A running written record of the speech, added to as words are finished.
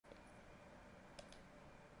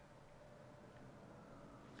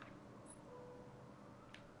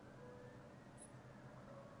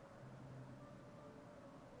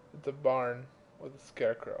It's a barn with a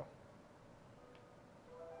scarecrow.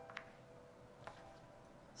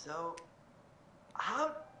 So,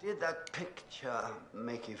 how did that picture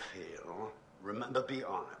make you feel? Remember, be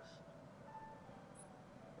honest.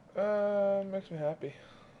 Makes me happy.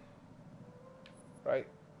 Right.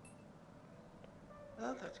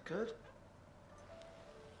 Well, that's good.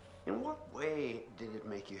 In what way did it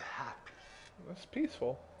make you happy? That's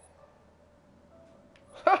peaceful.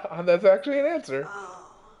 That's actually an answer. Oh,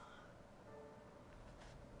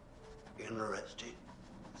 interesting.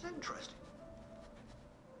 It's interesting.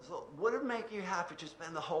 So, would it make you happy to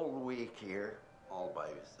spend the whole week here all by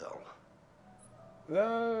yourself?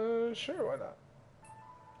 Sure, why not?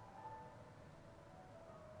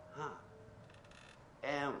 Huh.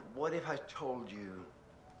 And what if I told you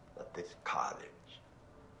that this cottage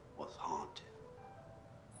was haunted?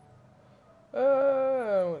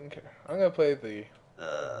 I wouldn't care. I'm gonna play the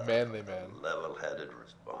manly man. Level-headed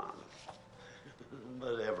response.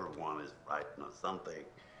 But everyone is frightened of something.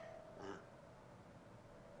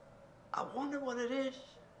 I wonder what it is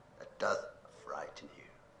that does frighten you.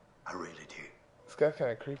 I really do. This guy's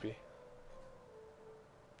kind of creepy.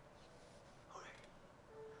 Okay.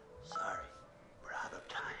 Sorry, we're out of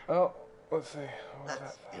time. Oh, let's see.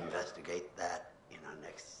 Let's investigate that in our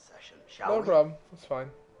next session, shall we? No problem. It's fine.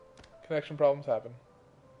 Connection problems happen.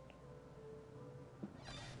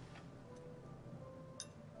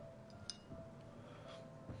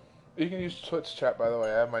 You can use Twitch chat, by the way.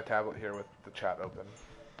 I have my tablet here with the chat open.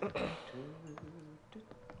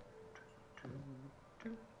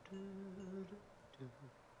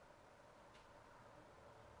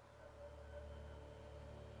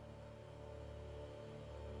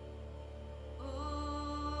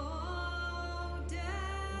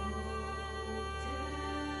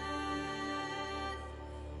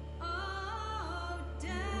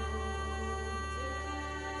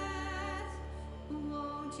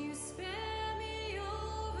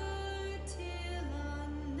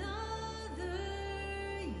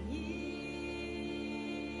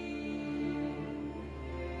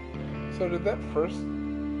 So did that first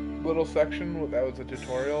little section that was a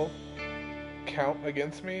tutorial count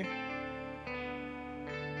against me?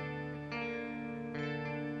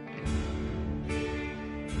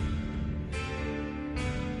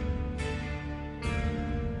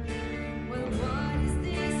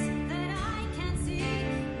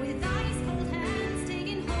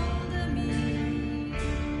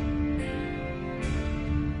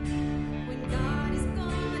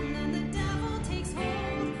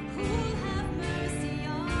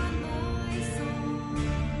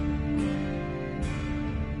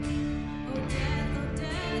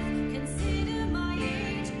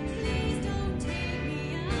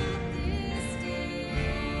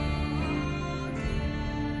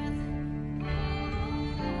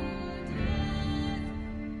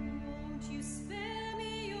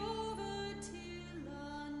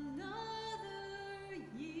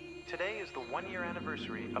 Today is the one-year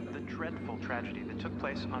anniversary of the dreadful tragedy that took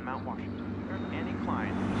place on Mount Washington. Annie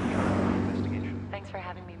Klein was in charge of the investigation. Thanks for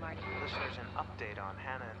having me, Marty. Listeners, an update on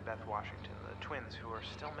Hannah and Beth Washington, the twins who are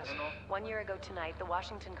still missing. 1 year ago tonight, the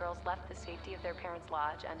Washington girls left the safety of their parents'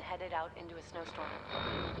 lodge and headed out into a snowstorm.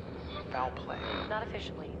 Foul play. Not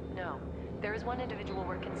officially, no. There is one individual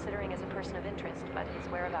we're considering as a person of interest, but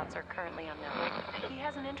his whereabouts are currently unknown. He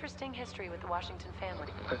has an interesting history with the Washington family.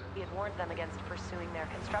 He had warned them against pursuing their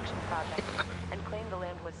construction project and claimed the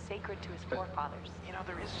land was sacred to his forefathers. You know,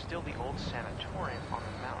 there is still the old sanatorium on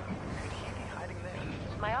the mountain. Could he be hiding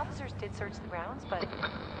there? My officers did search the grounds, but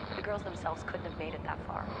the girls themselves couldn't have made it that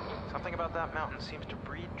far. Something about that mountain seems to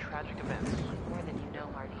breed tragic events. More than you know,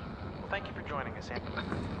 Marty. Well, thank you for joining us, Annie.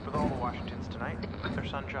 With all the Washingtons tonight, their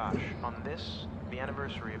son Josh, on this, the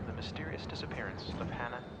anniversary of the mysterious disappearance of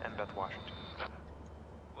Hannah and Beth Washington.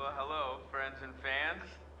 Well, hello, friends and fans.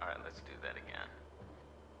 All right, let's do that again.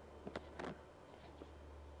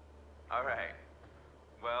 All right.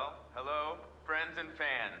 Well, hello, friends and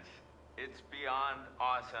fans. It's beyond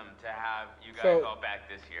awesome to have you guys all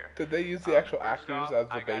back this year. Did they use the actual First actors off, as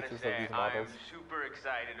the I gotta basis say, of these models? I am super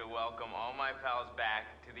excited to welcome all my pals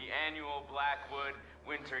back to the annual Blackwood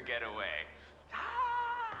Winter Getaway.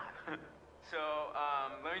 So,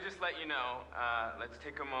 let me just let you know, let's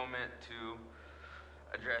take a moment to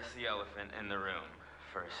address the elephant in the room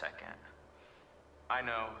for a second. I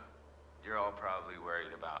know you're all probably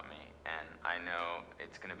worried about me, and I know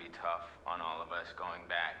it's gonna be tough on all of us going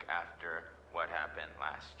back after what happened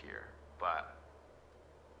last year, but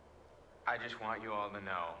I just want you all to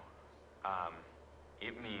know,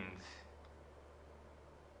 it means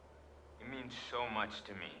so much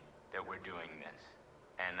to me that we're doing this,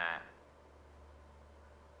 and that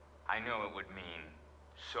I know it would mean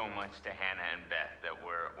so much to Hannah and Beth that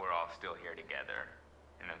we're all still here together.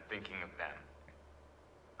 And I'm thinking of them.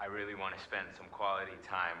 I really want to spend some quality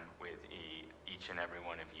time with each and every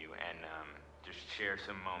one of you, and just share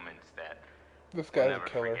some moments that This we'll guy's never a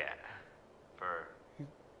killer. forget. For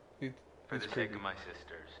He's the sake creepy. of my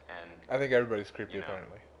sisters, and I think everybody's creepy, you know.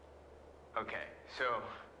 apparently. okay, so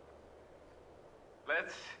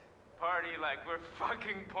let's party like we're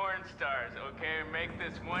fucking porn stars, okay? Make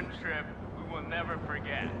this one trip we will never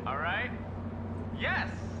forget, all right? Yes.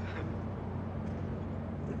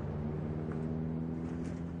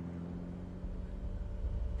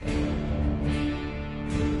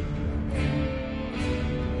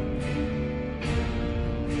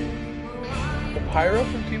 The Pyro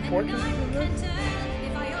from Team Fortress is in this?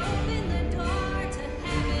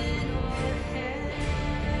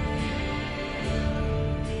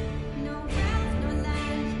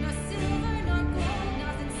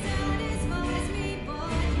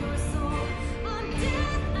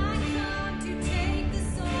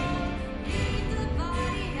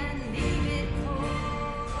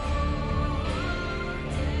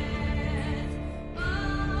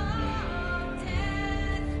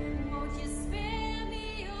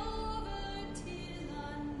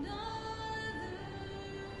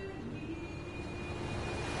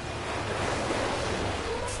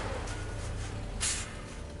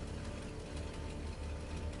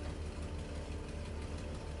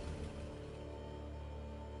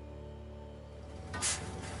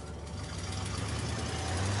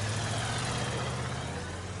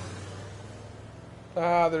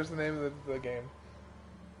 Ah, there's the name of the game.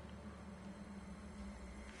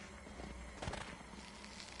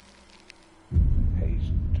 Hey,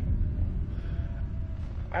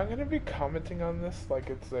 I'm gonna be commenting on this like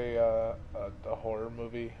it's a horror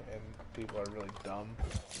movie and people are really dumb,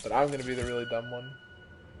 but I'm gonna be the really dumb one.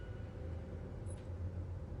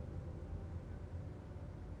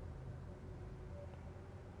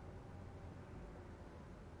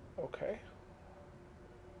 Okay.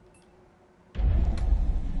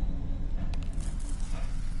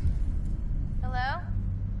 Hello?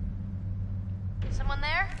 Someone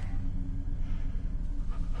there?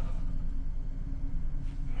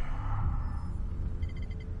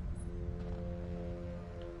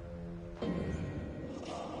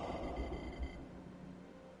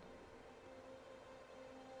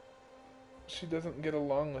 She doesn't get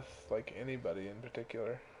along with like anybody in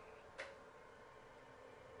particular.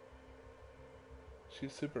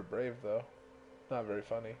 She's super brave though. Not very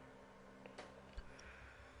funny.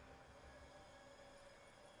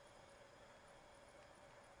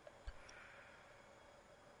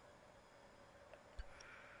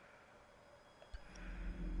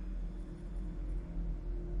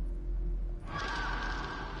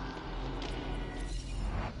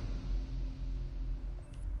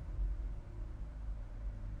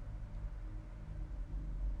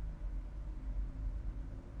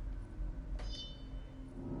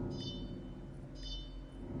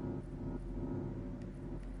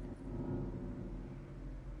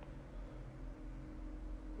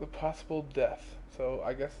 The possible death. So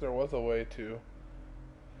I guess there was a way to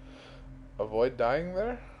avoid dying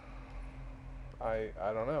there? I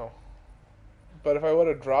don't know. But if I would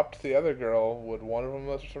have dropped the other girl, would one of them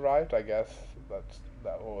have survived? I guess that's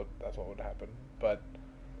what would happen. But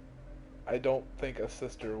I don't think a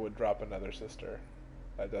sister would drop another sister.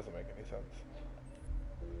 That doesn't make any sense.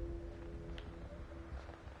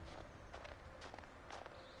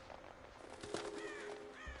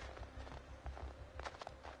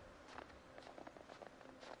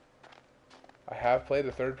 I have played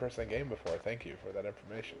a third-person game before. Thank you for that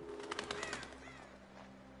information.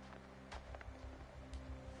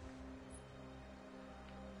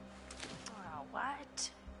 Oh, what?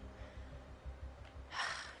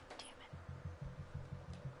 Damn it.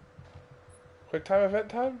 Quick time event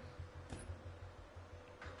time?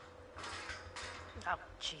 Oh,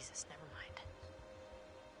 Jesus, never mind.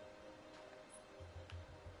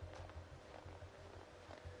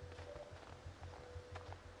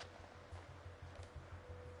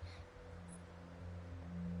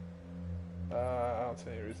 I don't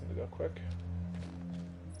see any reason to go quick.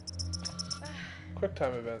 Quick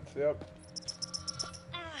time events, yep.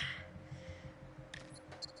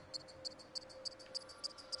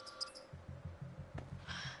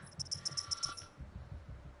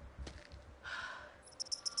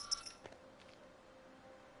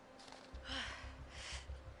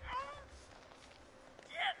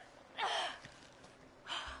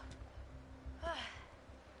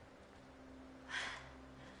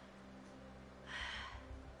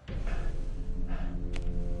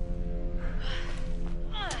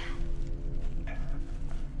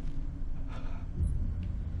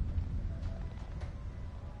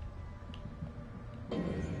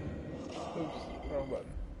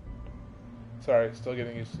 button. Sorry, still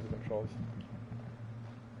getting used to the controls.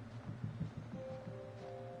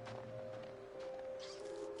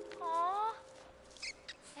 Aw.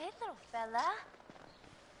 Hey, little fella.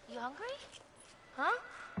 You hungry? Huh?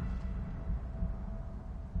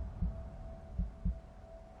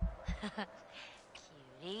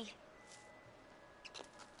 Cutie.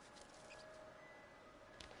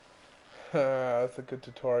 That's a good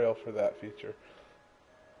tutorial for that feature.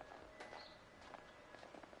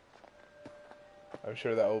 I'm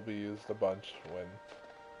sure that will be used a bunch when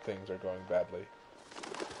things are going badly.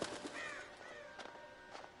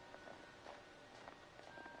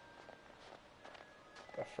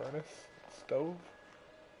 A furnace? Stove?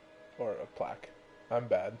 Or a plaque? I'm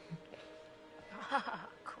bad.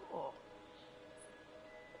 Cool.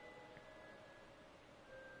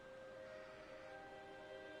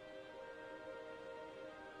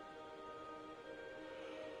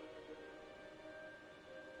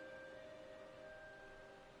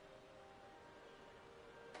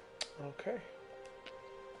 Okay.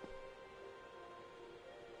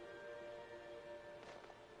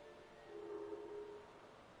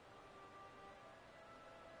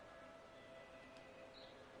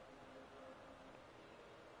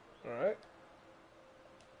 Alright.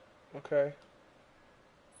 Okay.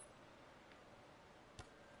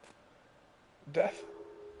 Death?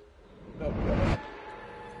 Nope. Yeah.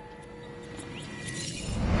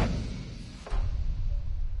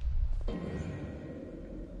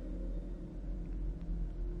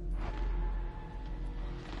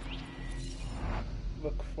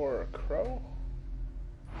 Look for a crow?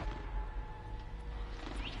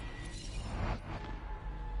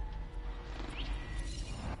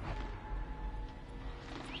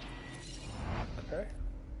 Okay.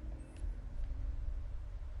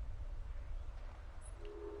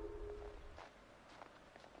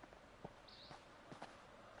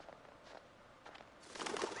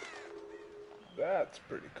 That's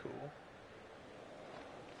pretty cool.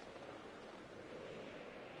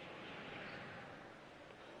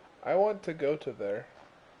 I want to go to there.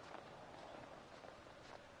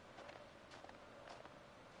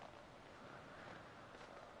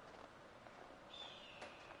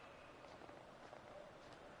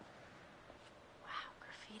 Wow,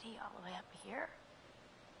 graffiti all the way up here.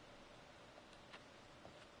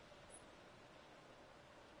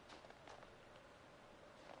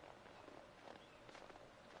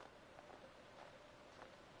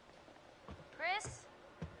 Chris,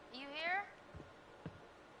 you here?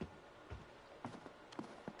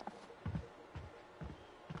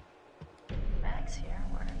 Bag's here.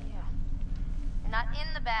 Where are you? You're not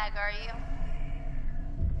in the bag, are you?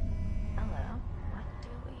 Hello. What do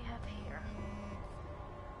we have here?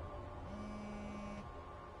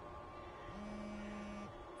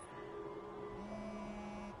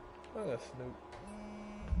 I'm gonna snoop.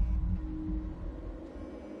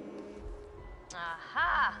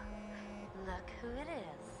 Aha! Look who it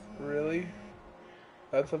is. Really?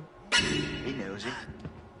 That's a... He knows it.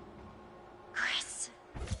 Chris!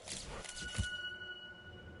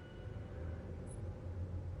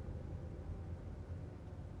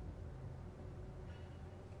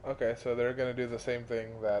 Okay, so they're gonna do the same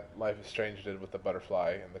thing that Life is Strange did with the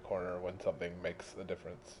butterfly in the corner when something makes a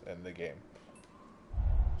difference in the game.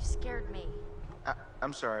 You scared me.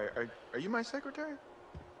 I'm sorry, are you my secretary?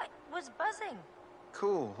 I was buzzing.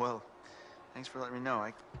 Cool, well, thanks for letting me know.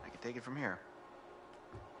 I can take it from here.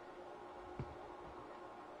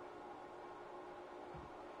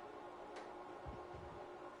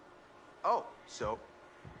 Oh, so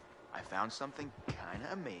I found something kind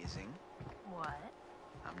of amazing. What?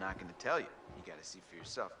 I'm not going to tell you. You got to see for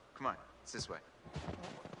yourself. Come on, it's this way.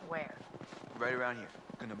 Where? Right around here.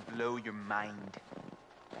 Gonna blow your mind.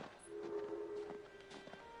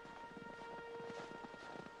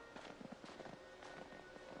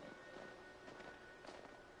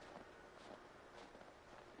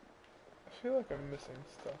 I feel like I'm missing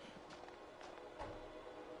stuff.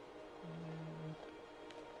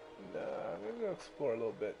 Nah, I'm gonna go explore a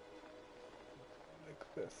little bit. Like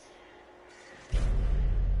this.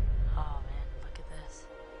 Oh man, look at this.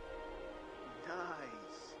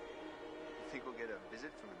 Nice. You think we'll get a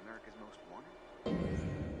visit from America's Most Wanted?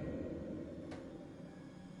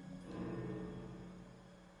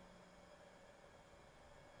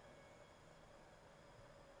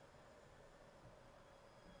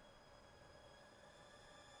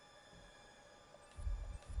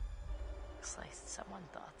 Looks like someone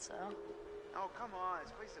thought so. Oh, come on.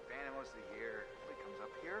 This place is abandoned most of the year. Nobody comes up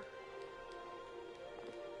here.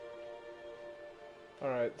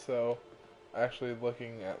 Alright, so actually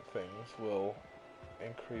looking at things will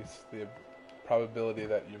increase the probability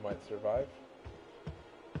that you might survive.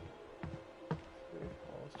 See?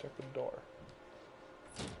 Well, let's check the door.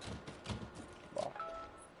 Locked.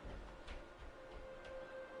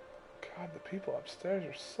 God, the people upstairs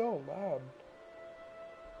are so loud.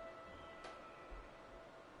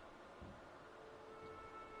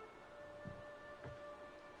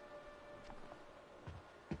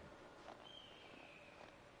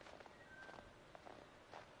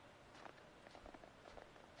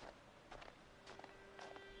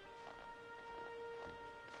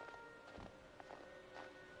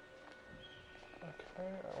 Okay,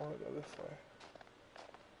 I want to go this way.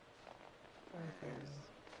 Anything?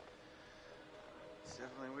 It's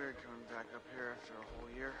definitely weird coming back up here after a whole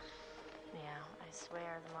year. Yeah, I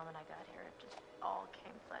swear the moment I got here, it just all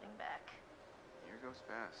came flooding back. Year goes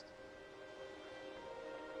fast.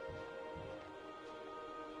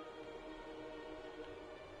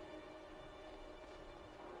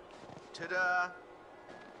 Ta-da!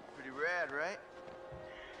 Pretty rad, right?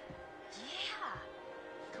 Yeah!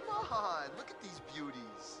 Come on, look at these beauties.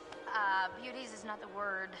 Beauties is not the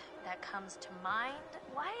word that comes to mind.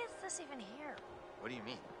 Why is this even here? What do you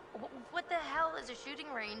mean? What the hell is a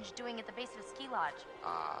shooting range doing at the base of a ski lodge?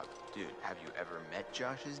 Dude, have you ever met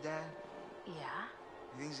Josh's dad? Yeah?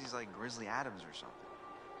 He thinks he's like Grizzly Adams or something.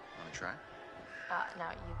 Wanna try? No,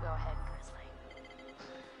 you go ahead, Grizzly.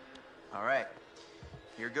 All right,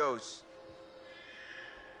 here goes.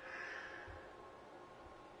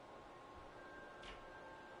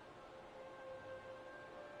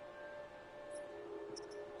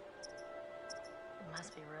 It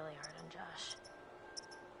must be really hard on Josh.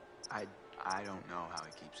 I don't know how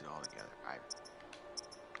he keeps it all together. I'd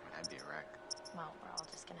be a wreck. Well, we're all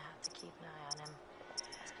just gonna have to keep an eye on him.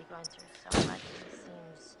 Must be going through so much. He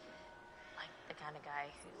seems like the kind of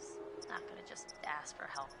guy who's not gonna just ask for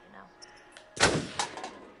help, you know?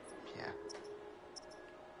 Yeah.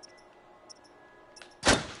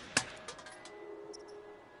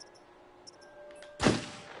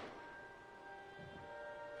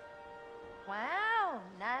 Wow,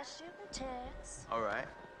 nice shooting, Tex. All right,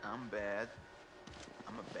 I'm bad.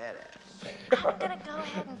 I'm a badass. I'm gonna go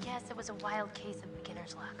ahead and guess it was a wild case of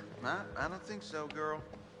beginner's luck. Nah, I don't think so, girl.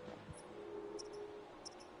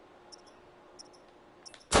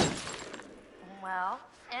 Well,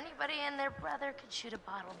 anybody and their brother could shoot a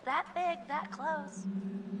bottle that big, that close.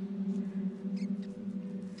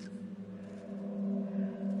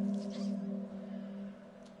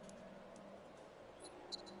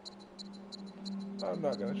 I'm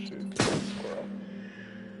not gonna shoot the squirrel.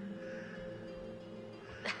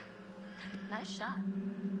 Nice shot.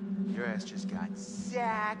 Your ass just got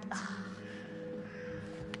sacked.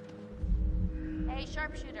 Hey,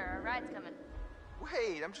 sharpshooter, our ride's coming.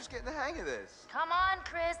 Wait, I'm just getting the hang of this. Come on,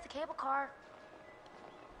 Chris, the cable car.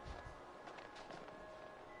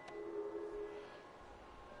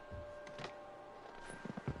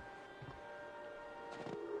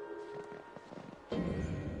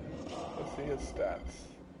 Let's see his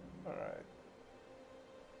stats. Alright.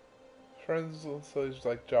 Friends, so he's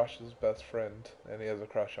like Josh's best friend, and he has a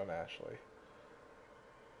crush on Ashley.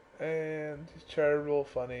 And he's charitable,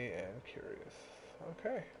 funny, and curious.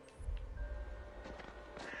 Okay.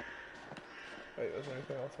 Wait, was there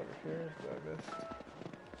anything else over here that I missed?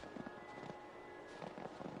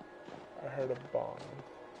 I heard a bong.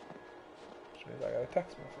 Which means I got a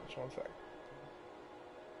text message. One sec.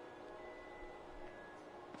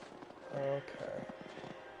 Okay.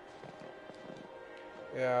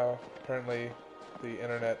 Yeah, apparently the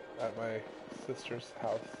internet at my sister's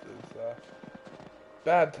house is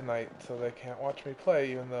bad tonight, so they can't watch me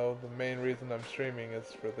play, even though the main reason I'm streaming is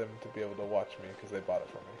for them to be able to watch me, because they bought it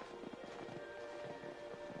for me.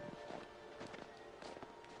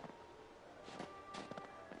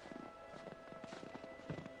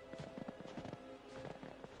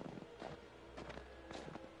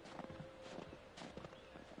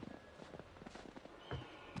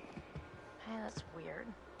 Hey, that's weird.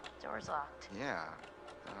 Door's locked. Yeah.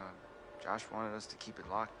 Josh wanted us to keep it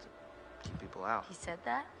locked to keep people out. He said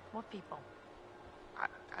that? What people?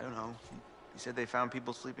 I don't know. He said they found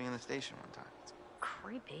people sleeping in the station one time.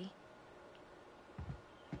 Creepy.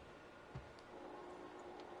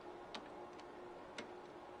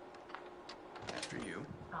 After you.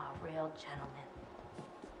 Oh, real gentleman.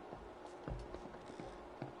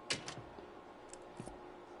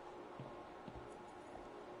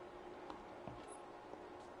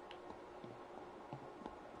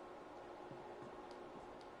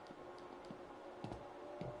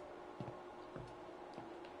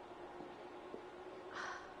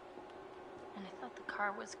 And I thought the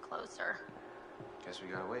car was closer. Guess we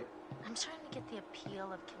gotta wait. I'm trying to get the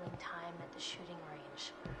appeal of killing time at the shooting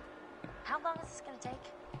range. How long is this gonna take?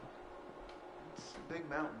 It's a big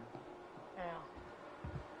mountain. Yeah.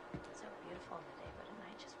 It's so beautiful in the day, but at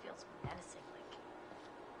night just feels menacing, like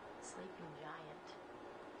a sleeping giant.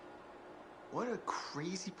 What a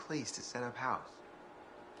crazy place to set up house.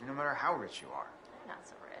 No matter how rich you are. They're not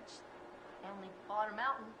so rich. They only bought a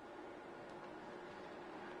mountain.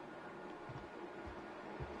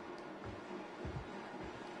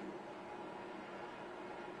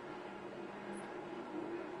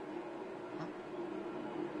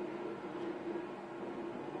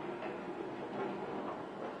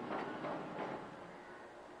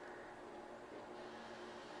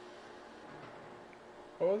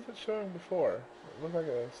 What was it showing before? It looked like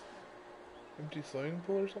a empty swimming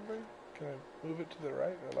pool or something? Can I move it to the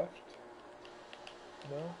right or left?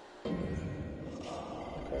 No?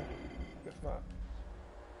 Okay. Guess not.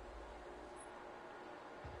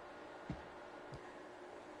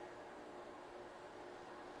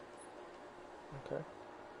 Okay.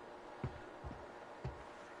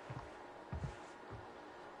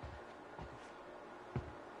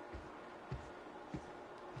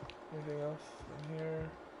 Anything else in here?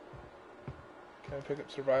 Can I pick up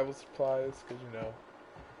survival supplies? Because, you know,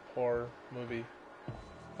 horror movie.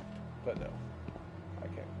 But no, I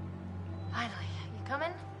can't. Finally, you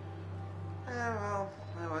coming? Yeah, well,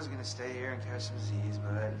 I was gonna stay here and catch some Z's,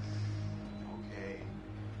 but... Okay.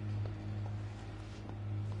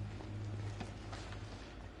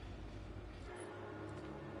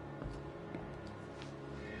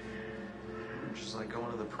 Just like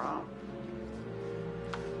going to the prom.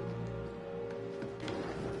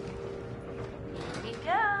 Here you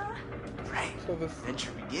go. Right. So this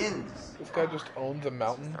Adventure begins. guy just owns a This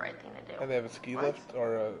mountain, is the right thing to do. and they have a ski What? lift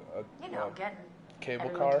or a You know, getting cable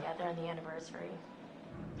everyone car. together on the anniversary.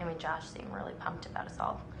 I mean, Josh seemed really pumped about us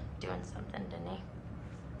all doing something, didn't he?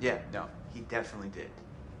 Yeah, no, he definitely did.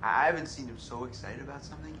 I haven't seen him so excited about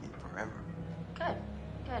something in forever. Good,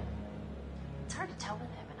 good. It's hard to tell with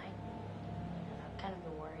him, and I've kind of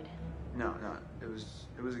been worried. No, it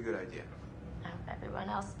was a good idea. I hope everyone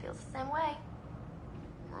else feels the same way.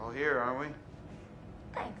 We're all here, aren't we?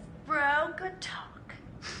 Thanks, bro. Good talk.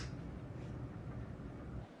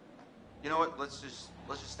 You know what? Let's just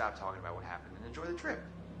stop talking about what happened and enjoy the trip.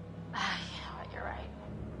 You know what? You're right.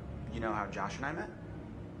 You know how Josh and I met?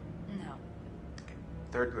 No. Okay.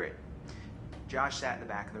 3rd grade. Josh sat in the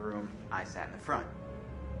back of the room, I sat in the front.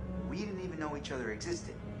 We didn't even know each other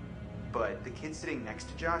existed. But the kid sitting next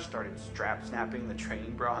to Josh started strap snapping the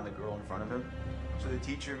training bra on the girl in front of him. So the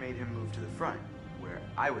teacher made him move to the front, where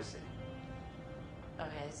I was sitting.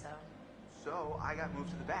 Okay, so. So I got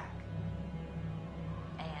moved to the back.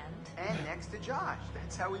 And? And next to Josh.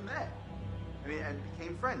 That's how we met. I mean, and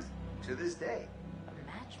became friends to this day. A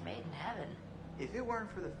match made in heaven. If it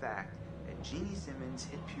weren't for the fact that Jeannie Simmons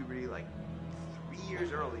hit puberty like 3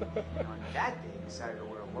 years early, and on that day decided to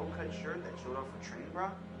wear a low-cut shirt that showed off her training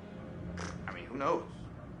bra, I mean, who knows?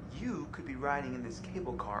 You could be riding in this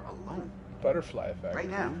cable car alone. Butterfly effect. Right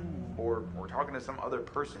now. Or talking to some other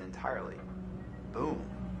person entirely. Boom.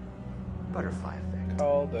 Butterfly effect.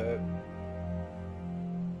 Called it.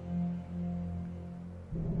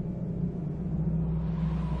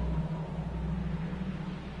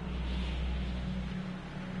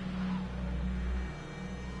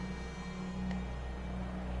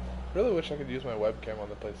 Really wish I could use my webcam on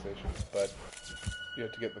the PlayStation, but you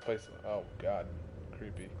have to get the place. Oh God,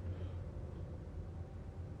 creepy.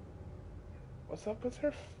 What's up with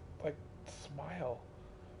her, like, smile?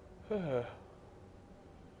 Okay.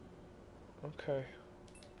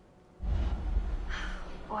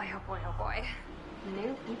 Boy, oh boy, oh boy.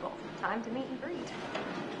 New people. Time to meet and greet.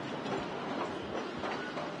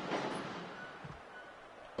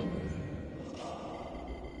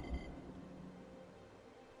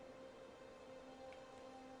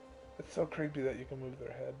 It's so creepy that you can move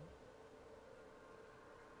their head.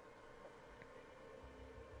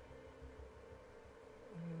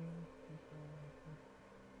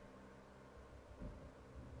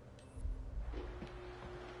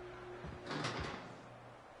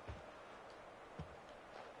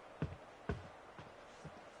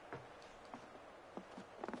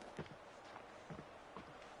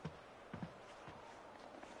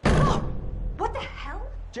 What the hell?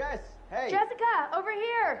 Jess, hey! Jessica, over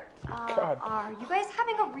here. God. Are you guys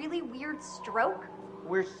having a really weird stroke?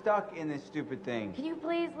 We're stuck in this stupid thing. Can you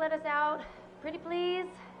please let us out? Pretty please?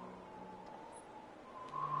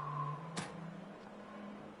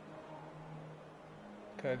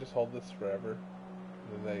 Can I just hold this forever?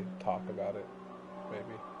 And then they talk about it,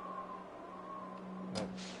 maybe.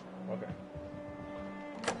 No. Okay.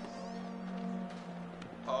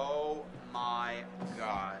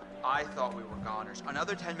 I thought we were goners.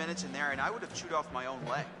 Another 10 minutes in there and I would have chewed off my own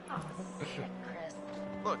leg. Oh, sick, Chris.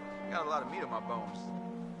 Look, got a lot of meat on my bones.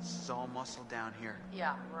 This is all muscle down here.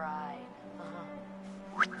 Yeah, right.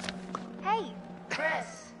 Hey,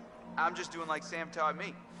 Chris. I'm just doing like Sam taught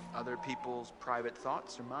me. Other people's private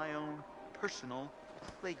thoughts are my own personal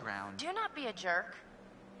playground. Do not be a jerk.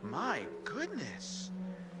 My goodness.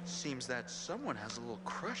 Seems that someone has a little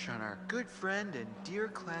crush on our good friend and dear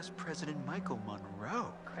class president Michael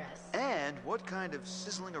Monroe. Chris. And what kind of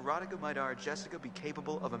sizzling erotica might our Jessica be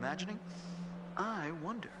capable of imagining? I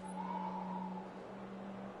wonder.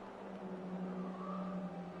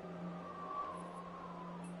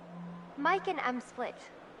 Mike and Em split.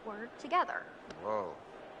 We're together. Whoa,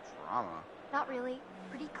 drama. Not really.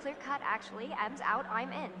 Pretty clear cut, actually. Em's out,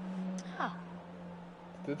 I'm in. Oh.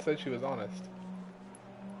 Did say she was honest.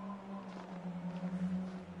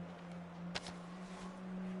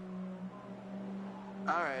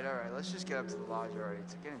 All right, let's just get up to the lodge already.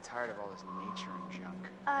 It's getting tired of all this nature and junk.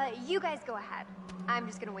 You guys go ahead. I'm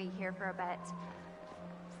just gonna wait here for a bit.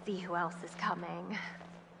 See who else is coming.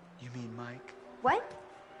 You mean Mike? What?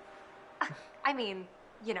 I mean,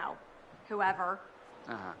 you know, whoever.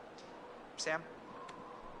 Uh-huh. Sam?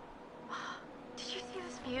 Did you see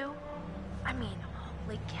this view? I mean,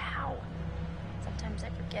 holy cow. Sometimes I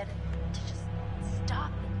forget to just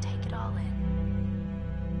stop and take it all in.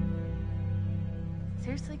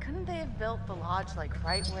 Seriously, couldn't they have built the lodge like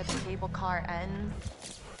right where the cable car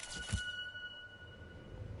ends?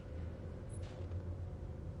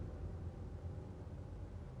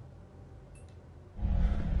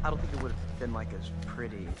 I don't think it would have been like as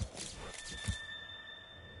pretty.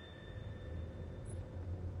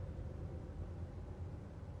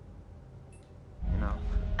 No.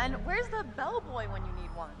 And where's the bellboy when you need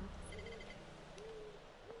one?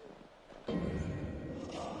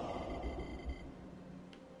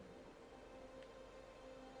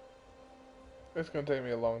 It's gonna take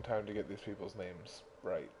me a long time to get these people's names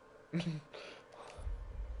right.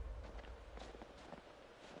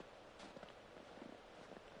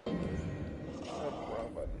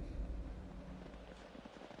 Wrong button.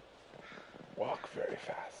 Walk very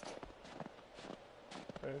fast.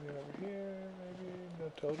 Anything over here? Maybe no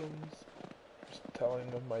totems. Just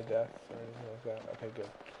telling of my death or anything like that. Okay, good.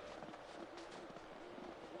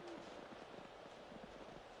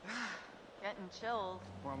 Getting chills.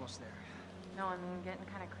 We're almost there. No, I'm getting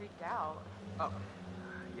kind of creeped out. Oh,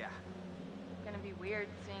 yeah. Gonna be weird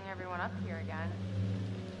seeing everyone up here again.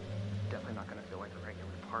 Definitely not gonna feel like a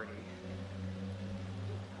regular party.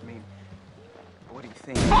 I mean, what do you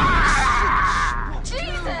think?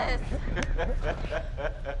 Jesus!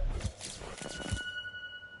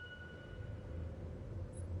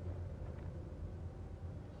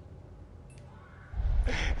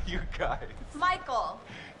 You guys. Michael!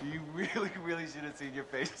 You really should have seen your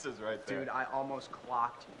faces right there. Dude, I almost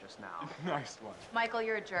clocked you just now. Nice one. Michael,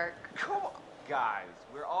 you're a jerk. Come on. Guys,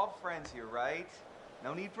 we're all friends here, right?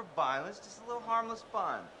 No need for violence, just a little harmless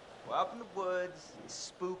fun. We're up in the woods, it's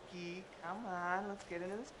spooky. Come on, let's get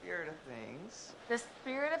into the spirit of things. The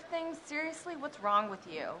spirit of things? Seriously, what's wrong with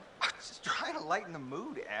you? Just trying to lighten the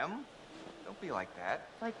mood, Em. Don't be like that.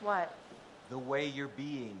 Like what? The way you're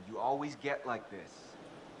being, you always get like this.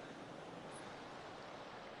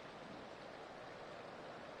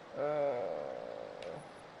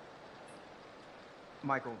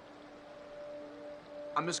 Michael,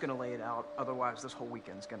 I'm just gonna lay it out. Otherwise, this whole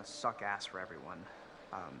weekend's gonna suck ass for everyone.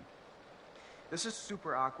 This is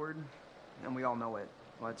super awkward, and we all know it.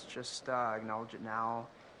 Let's just acknowledge it now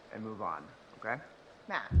and move on, okay?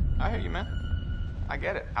 Matt. I hear you, man. I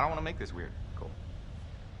get it. I don't want to make this weird. Cool.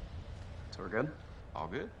 So we're good? All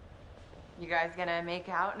good? You guys gonna make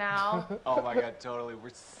out now? Oh my god, totally. We're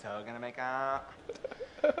so gonna make out.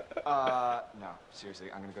 No,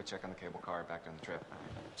 seriously, I'm gonna go check on the cable car back down the trip.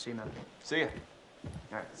 See you, man. See ya.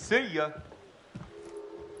 All right. See ya.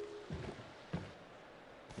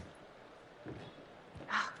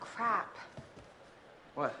 Oh, crap.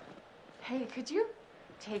 What? Hey, could you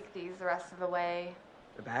take these the rest of the way?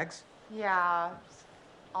 The bags? Yeah, just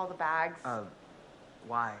all the bags.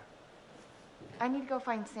 Why? I need to go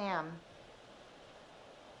find Sam.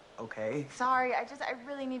 Okay. Sorry, I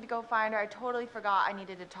really need to go find her. I totally forgot I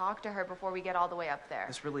needed to talk to her before we get all the way up there.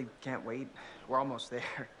 This really can't wait. We're almost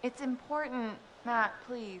there. It's important. Matt,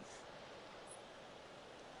 please.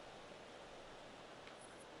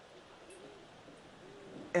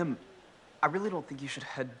 Em, I really don't think you should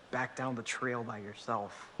head back down the trail by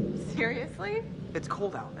yourself. Seriously? It's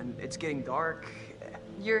cold out, and it's getting dark.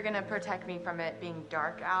 You're gonna protect me from it being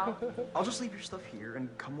dark out? I'll just leave your stuff here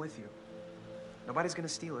and come with you. Nobody's gonna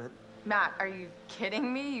steal it. Matt, are you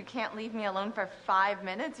kidding me? You can't leave me alone for 5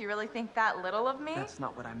 minutes? You really think that little of me? That's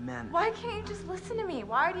not what I meant. Why can't you just listen to me?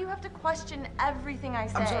 Why do you have to question everything I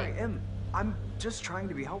say? I'm sorry, Em. I'm just trying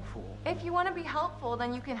to be helpful. If you want to be helpful,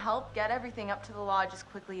 then you can help get everything up to the lodge as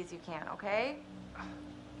quickly as you can, okay?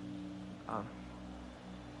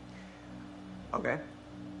 Okay.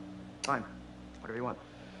 Fine. Whatever you want.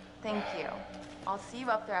 Thank you. I'll see you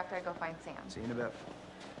up there after I go find Sam. See you in a bit.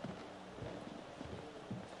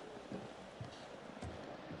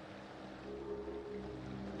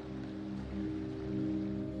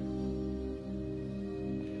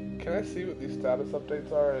 Can I see what these status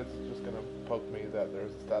updates are? It's just gonna poke me that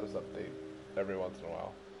there's a status update every once in a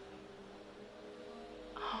while.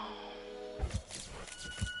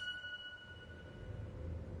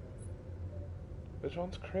 Which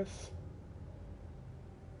one's Chris?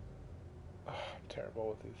 Oh, I'm terrible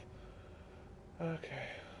with these. Okay.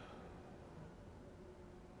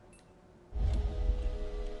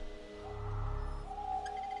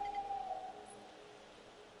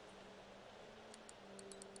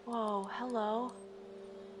 Whoa, hello.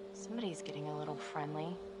 Somebody's getting a little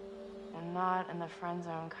friendly. And not in the friend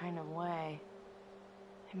zone kind of way.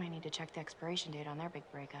 I might need to check the expiration date on their big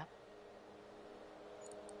breakup.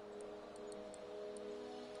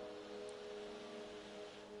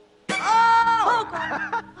 Oh!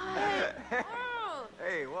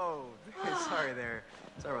 Hey, whoa. Sorry there.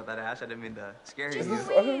 Sorry about that, Ash. I didn't mean to scare you. Are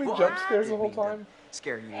there any jump scares the whole time?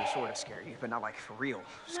 Scare you, sort of scare you, but not like for real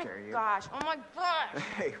scare you. Oh my gosh.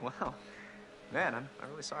 Hey, wow. Man, I'm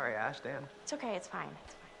really sorry, Ash. Damn. It's okay, it's fine.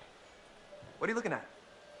 It's fine. What are you looking at?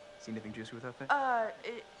 See anything juicy with that thing?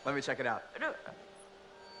 Let me check it out.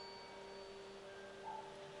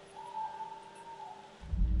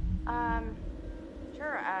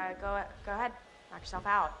 Sure, go ahead. Knock yourself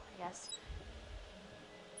out, I guess.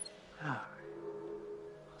 Oh,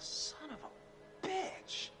 son of a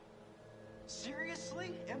bitch.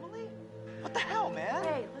 Seriously, Emily? What the hell, man?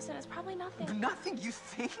 Hey, listen, it's probably nothing. Nothing, you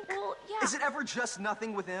think? Well, yeah. Is it ever just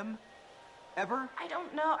nothing with him? Ever? I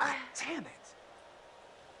don't know. Damn it.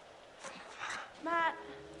 Matt.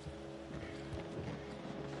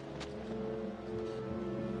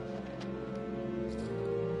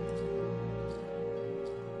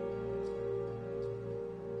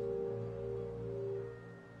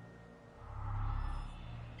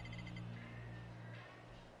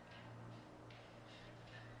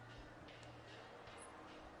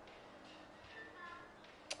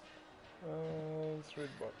 Let's read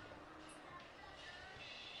book.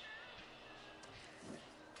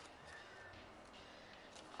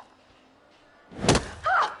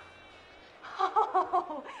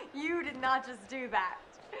 Oh, you did not just do that.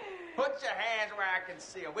 Put your hands where I can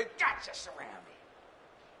see them. We've got you surrounded.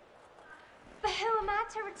 But who am I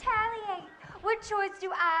to retaliate? What choice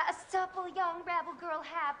do I, a supple young rebel girl,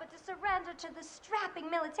 have but to surrender to the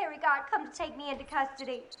strapping military guard come to take me into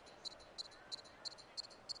custody?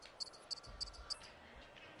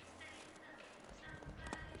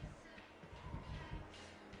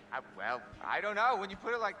 Well, I don't know when you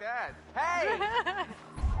put it like that. Hey!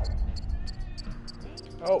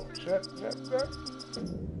 Oh, shit.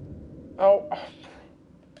 Oh.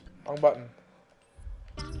 Wrong button.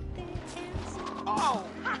 Oh!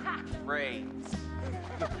 Great.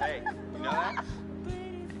 Hey, you know that?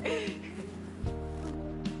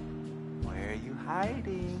 Where are you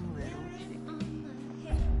hiding, little chick?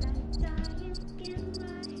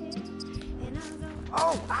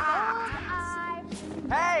 Oh! Ah!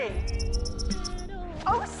 Hey!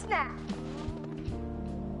 Oh, snap!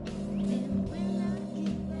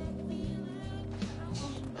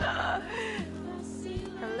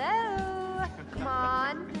 Hello? Come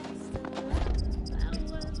on.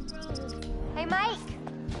 Hey, Mike!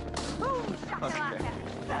 Ooh, Okay.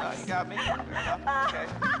 You got me. Fair enough. Okay.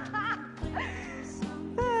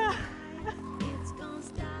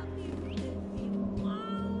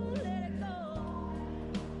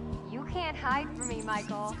 You can't hide from me,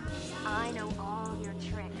 Michael. I know all your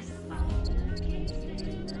tricks.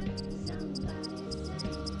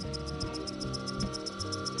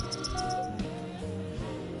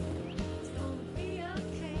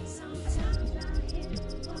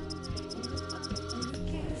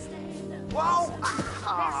 Whoa!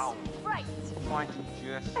 Ow! Right. Why don't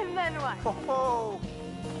you just... And then what? Oh!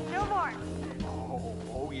 No more.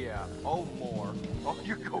 Oh yeah. Oh, more. Oh,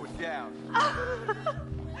 you're going down.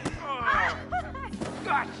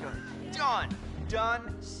 Gotcha. Done.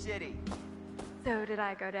 Done city. So did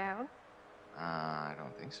I go down? I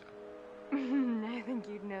don't think so. I think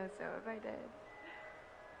you'd know so if I did.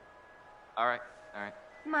 All right. All right.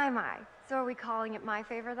 My. So are we calling it my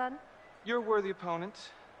favor then? You're a worthy opponent.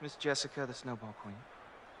 Miss Jessica, the Snowball Queen.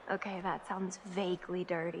 Okay, that sounds vaguely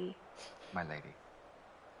dirty. My lady.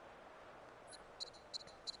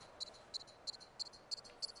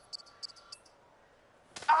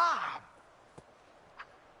 Ah!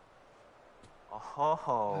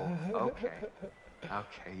 Oh, okay.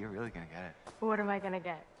 Okay, you're really gonna get it. What am I gonna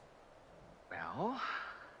get? Well,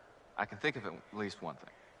 I can think of at least one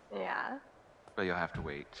thing. Yeah? But you'll have to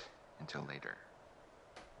wait until later.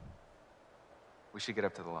 We should get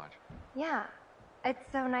up to the lodge. Yeah.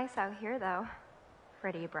 It's so nice out here, though.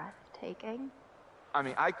 Pretty breathtaking. I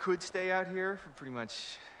mean, I could stay out here for pretty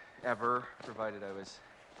much ever, provided I was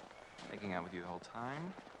making out with you the whole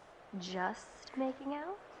time. Just making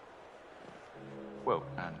out? Quote,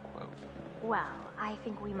 unquote. Well, I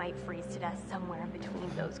think we might freeze to death somewhere in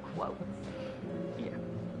between those quotes. Yeah.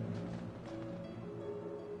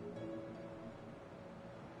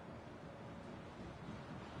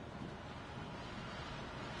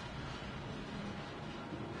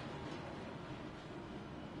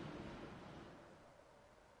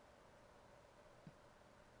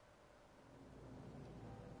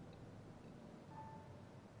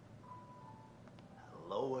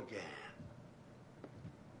 Hello again.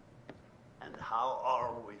 And how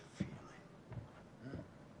are we feeling?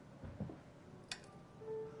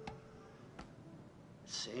 It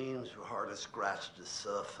seems we hardly scratched the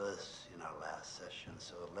surface in our last session,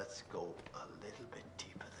 so let's go a little bit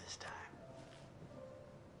deeper this time.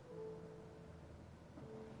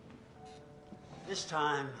 This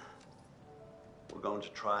time, we're going to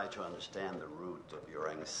try to understand the root of your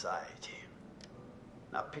anxiety.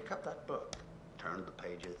 Now pick up that book, turn the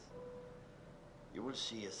pages. You will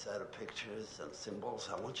see a set of pictures and symbols.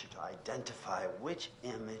 I want you to identify which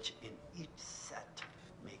image in each set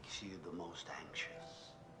makes you the most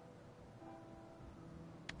anxious.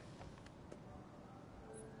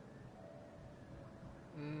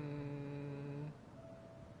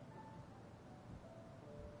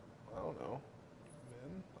 I don't know.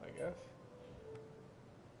 Men, I guess.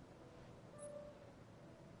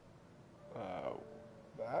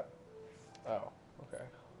 That? Oh, okay.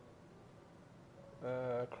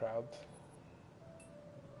 Crowds.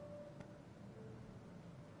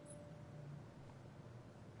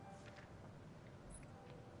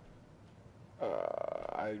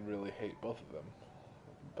 I really hate both of them,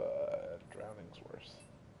 but drowning's worse.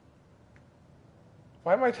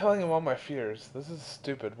 Why am I telling him all my fears? This is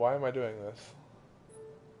stupid. Why am I doing this?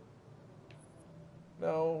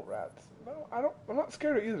 No, rats. No, I'm not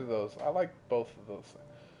scared of either of those. I like both of those.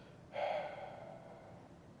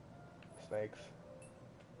 Snakes.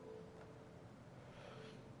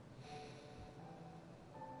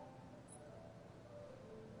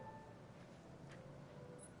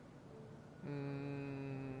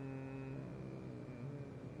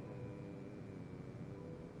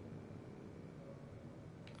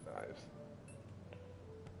 Knives.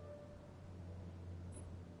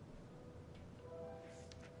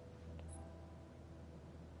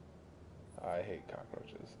 I hate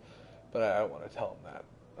cockroaches, but I don't want to tell him that.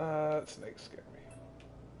 Snakes scare me.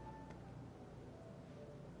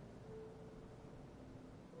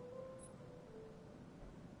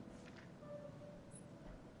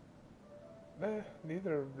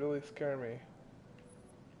 Neither really scare me.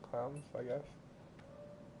 Clowns, I guess.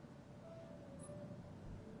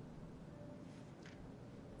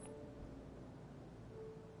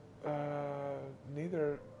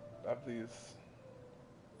 Neither of these.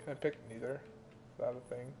 Can I pick neither? Is that a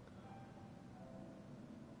thing?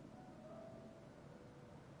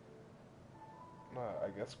 I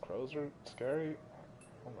guess crows are scary.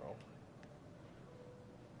 I don't know.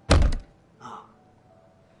 Oh.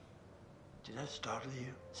 Did that startle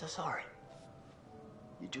you? So sorry.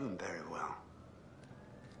 You're doing very well.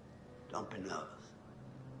 Don't be nervous.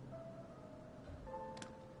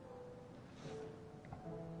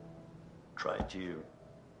 Try to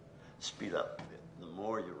speed up a bit. The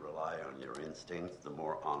more you rely on your instincts, the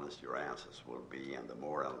more honest your answers will be, and the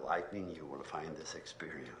more enlightening you will find this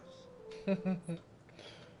experience.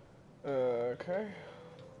 Okay.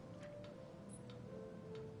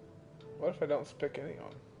 What if I don't pick any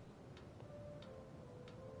on?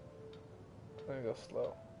 I'm gonna go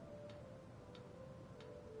slow.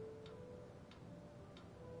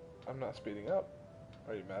 I'm not speeding up.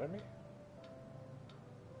 Are you mad at me?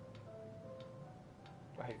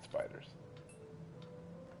 I hate spiders.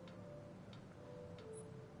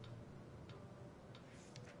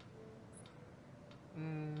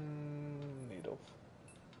 Needles.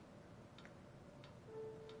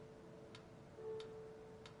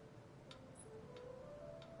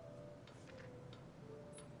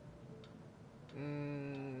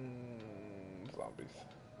 Zombies.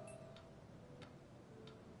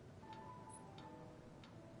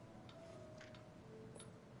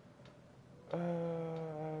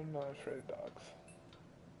 of dogs.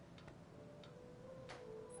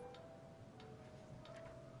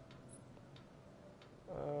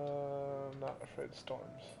 Not afraid of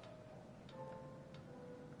storms.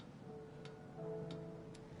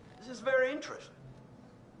 This is very interesting.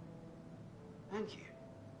 Thank you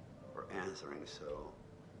for answering so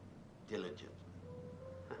diligently.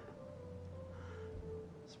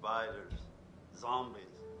 Spiders, zombies,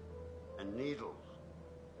 and needles.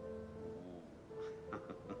 Ooh.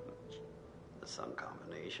 The sun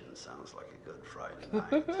combination sounds like a good Friday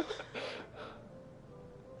night.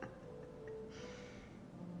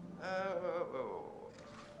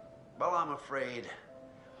 Well, I'm afraid,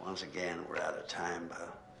 once again, we're out of time, but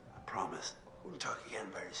I promise we'll talk again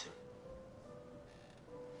very soon.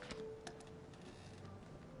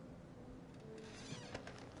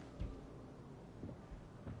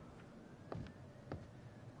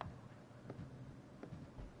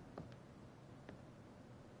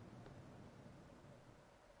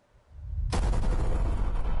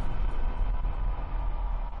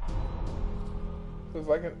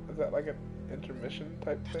 Is that like an intermission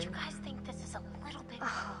type thing? Don't you guys think this is a little bit...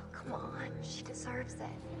 Oh, come on. She deserves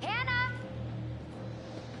it. Hannah!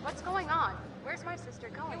 What's going on? Where's my sister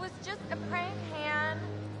going? It was just a prank, Han.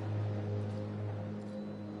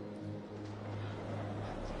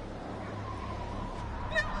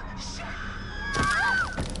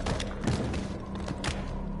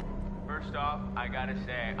 First off, I gotta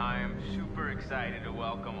say, I am super excited to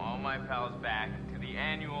welcome all my pals back to the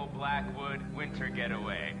annual Blackwood Winter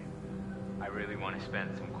Getaway. I really want to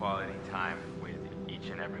spend some quality time with each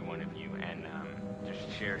and every one of you and just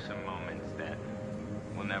share some moments that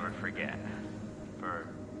we'll never forget. For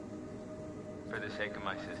the sake of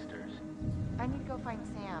my sisters. I need to go find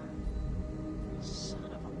Sam. Son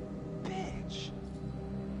of a bitch.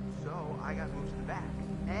 So I got moved to the back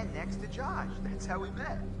and next to Josh. That's how we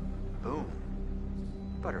met. Boom.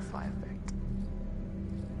 Butterfly effect.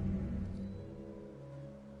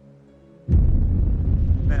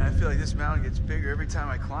 Man, I feel like this mountain gets bigger every time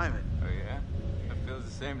I climb it. Oh yeah? It feels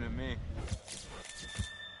the same to me.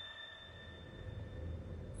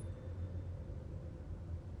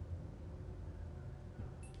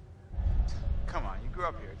 Come on, you grew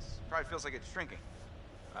up here. It probably feels like it's shrinking.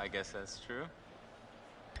 I guess that's true.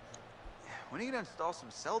 When are you gonna install some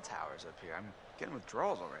cell towers up here? I'm getting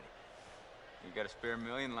withdrawals already. You got a spare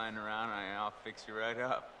million lying around, and I'll fix you right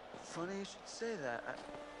up. Funny you should say that.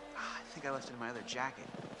 I think I left it in my other jacket.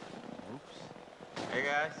 Oops. Hey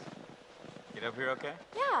guys, get up here okay?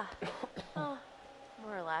 Yeah. Oh,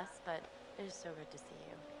 more or less, but it is so good to see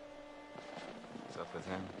you. What's up with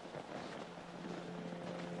him?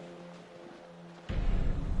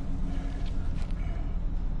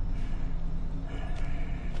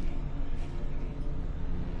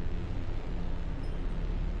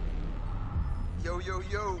 Yo, yo,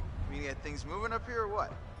 yo. We gonna get things moving up here or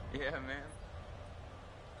what? Yeah, man.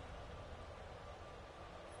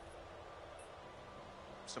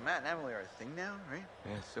 So Matt and Emily are a thing now, right?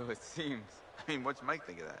 Yeah, so it seems. I mean, what's Mike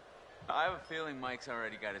think of that? I have a feeling Mike's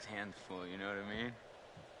already got his hands full, you know what I mean?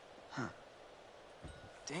 Huh.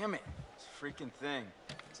 Damn it. This freaking thing.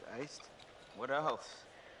 It's iced. What else?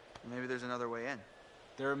 Maybe there's another way in.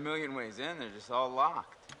 There are a million ways in, they're just all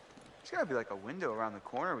locked. There's gotta be like a window around the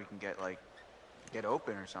corner we can get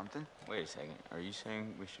open or something. Wait a second, are you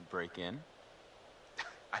saying we should break in?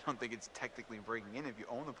 I don't think it's technically breaking in if you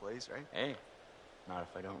own the place, right? Hey, not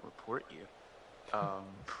if I don't report you.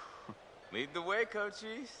 Lead the way,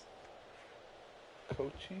 Cochise.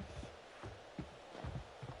 Cochise?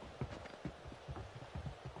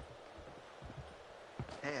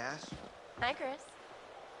 Hey, Ash. Hi, Chris.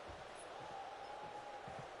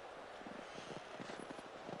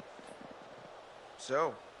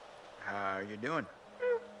 So, how are you doing?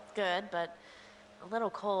 Good, but a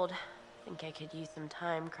little cold. I think I could use some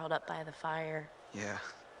time curled up by the fire. Yeah,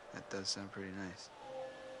 that does sound pretty nice.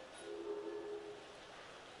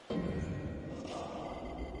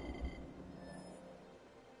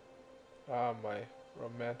 My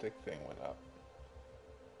romantic thing went up.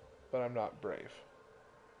 But I'm not brave.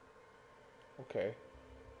 Okay.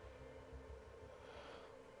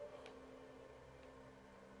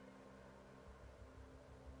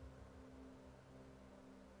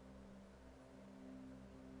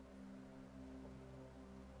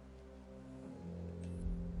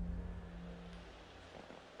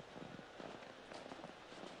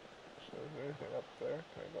 So is there anything up there? Can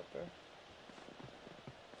I go up there?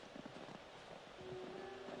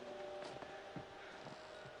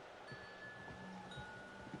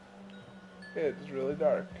 It's really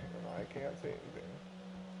dark, and I can't see anything.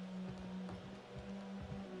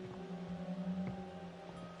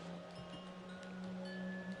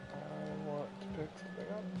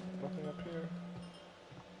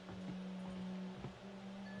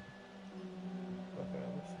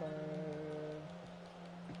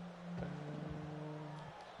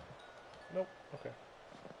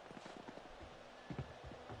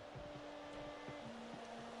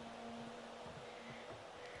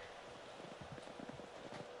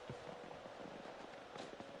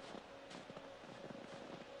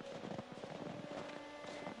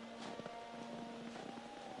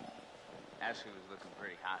 Ashley was looking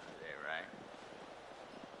pretty hot today, right?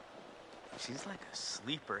 She's like a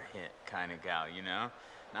sleeper hit kind of gal, you know?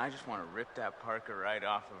 And I just want to rip that Parker right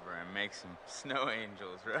off of her and make some snow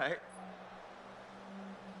angels, right?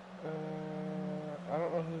 I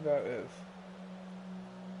don't know who that is.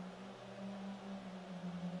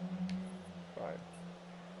 Fine.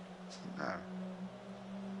 No.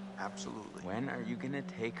 Absolutely. When are you gonna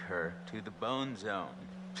take her to the Bone Zone?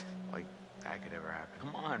 Like, that could ever happen.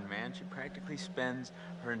 Come on, man. She practically spends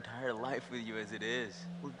her entire life with you as it is.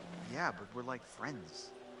 Well, yeah, but we're like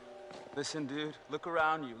friends. Listen, dude, look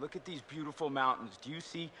around you. Look at these beautiful mountains. Do you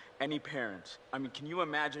see any parents? I mean, can you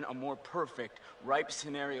imagine a more perfect, ripe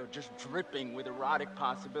scenario just dripping with erotic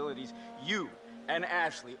possibilities? You and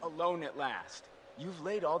Ashley alone at last. You've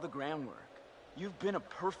laid all the groundwork. You've been a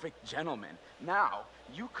perfect gentleman. Now,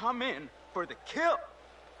 you come in for the kill.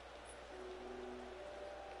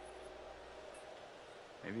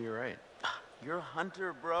 Maybe you're right. You're a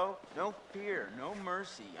hunter, bro. No fear, no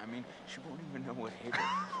mercy. I mean, she won't even know what hit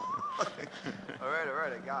her. All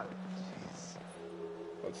right, I got it. Jeez.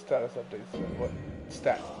 What status updates? What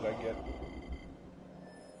stats did I get?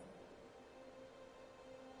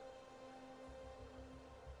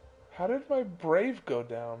 How did my brave go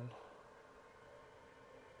down?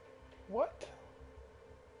 What?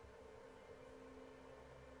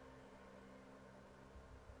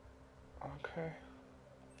 Okay.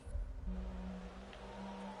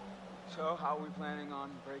 So, how are we planning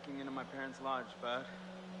on breaking into my parents' lodge, bud?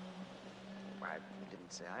 I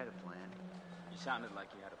didn't say I had a plan. You sounded like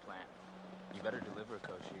you had a plan. You better deliver,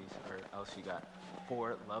 Cochise, or else you got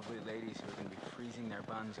 4 lovely ladies who are going to be freezing their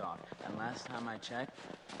buns off. And last time I checked,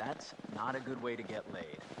 that's not a good way to get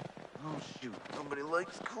laid. Oh, shoot. Nobody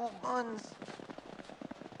likes cool buns.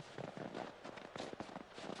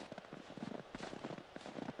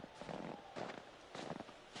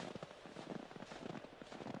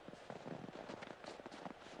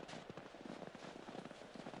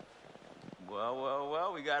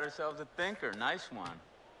 Well, we got ourselves a thinker. Nice one.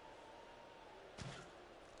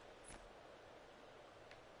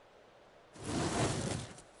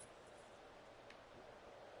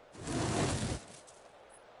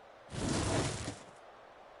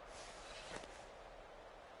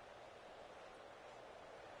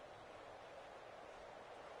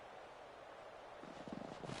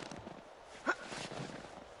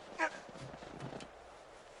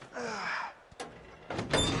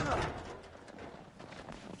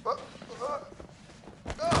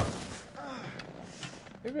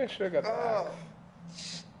 Maybe I should have got the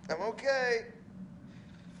axe. I'm okay.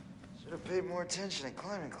 Should have paid more attention in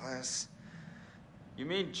climbing class. You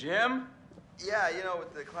mean Jim? Yeah, you know,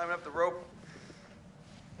 with the climbing up the rope.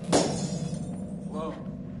 Whoa.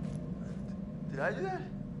 Did I do that?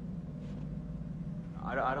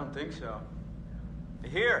 I don't think so.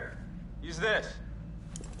 Here, use this.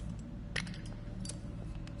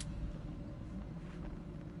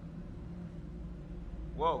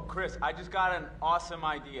 Whoa, Chris, I just got an awesome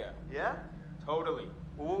idea. Yeah? Totally.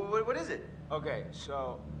 What is it? Okay,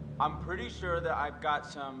 so I'm pretty sure that I've got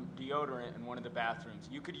some deodorant in one of the bathrooms.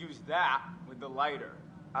 You could use that with the lighter.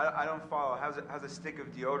 I don't follow. How's a stick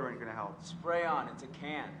of deodorant gonna help? Spray on, it's a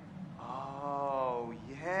can. Oh,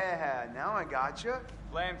 yeah. Now I gotcha.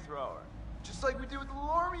 Flamethrower. Just like we did with the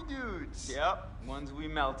little army dudes. Yep, ones we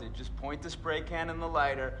melted. Just point the spray can in the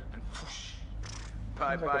lighter and whoosh.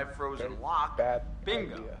 Bye-bye, frozen lock. Bad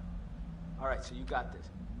Bingo. idea. All right, so you got this.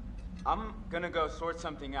 I'm gonna go sort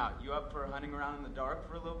something out. You up for hunting around in the dark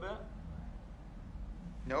for a little bit?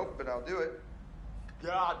 Nope, but I'll do it.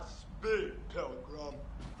 Godspeed, Pilgrim.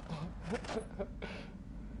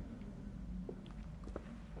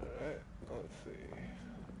 Alright, let's see.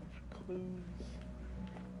 Clues.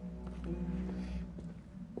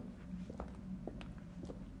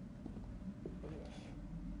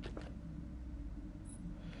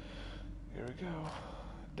 Here we go.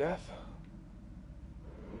 Death.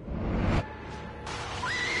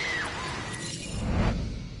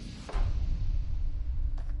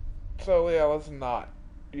 So yeah, let's not,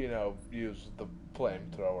 use the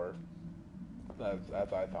flamethrower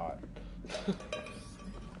as I thought.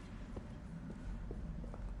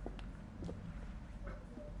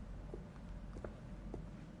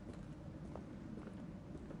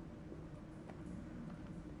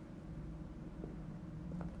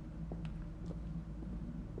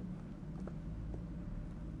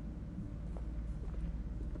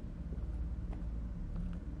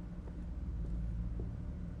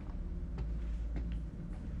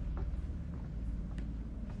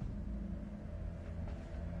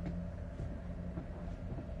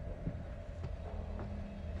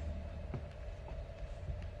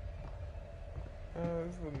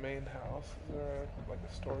 the main house. Is there like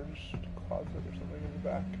a storage closet or something in the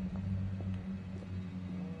back?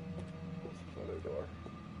 This is another door.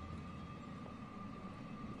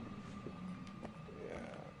 Yeah,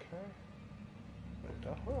 okay.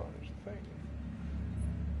 Oh, there's a thing.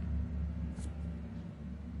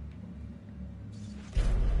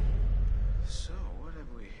 So, what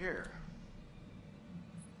have we here?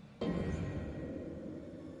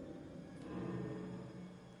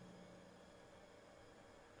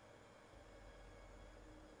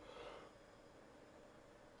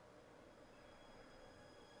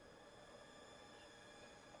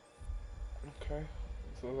 Okay.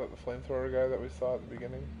 So is that the flamethrower guy that we saw at the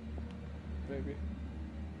beginning? Maybe.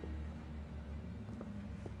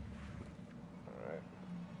 Alright.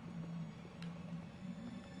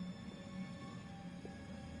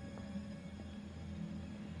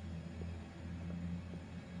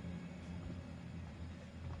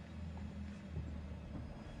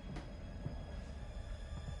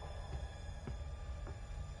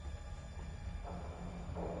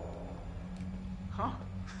 Huh.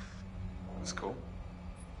 That's cool.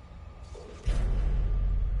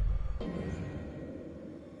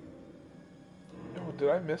 Oh, did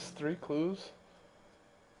I miss 3 clues?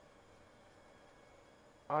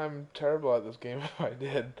 I'm terrible at this game if I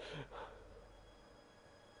did.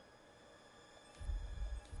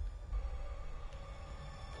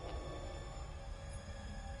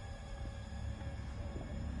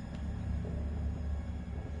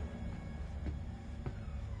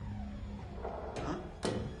 Huh?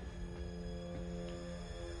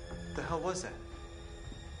 The hell was that?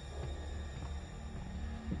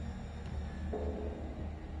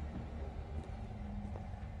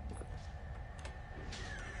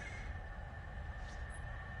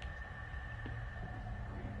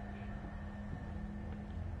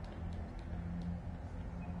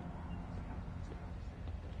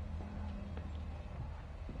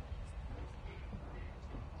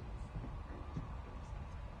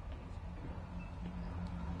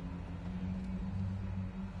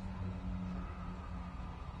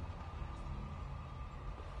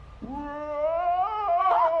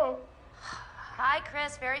 Hi,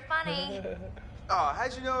 Chris. Very funny. Oh,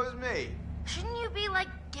 how'd you know it was me? Shouldn't you be, like,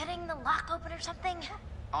 getting the lock open or something?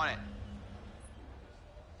 On it.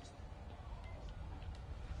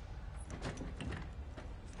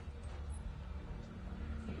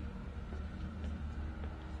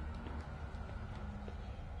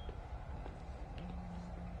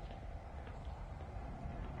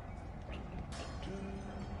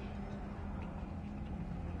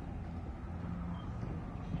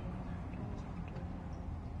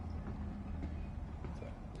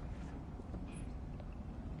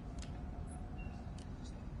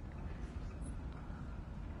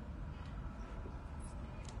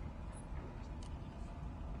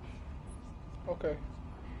 Okay.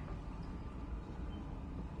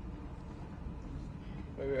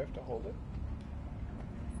 Maybe I have to hold it.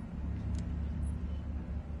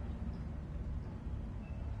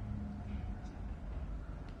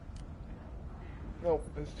 Nope,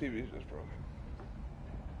 his TV's just broken.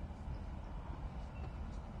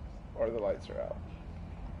 Or the lights are out.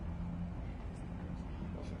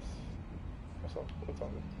 What's this? What's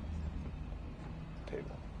on the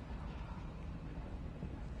table?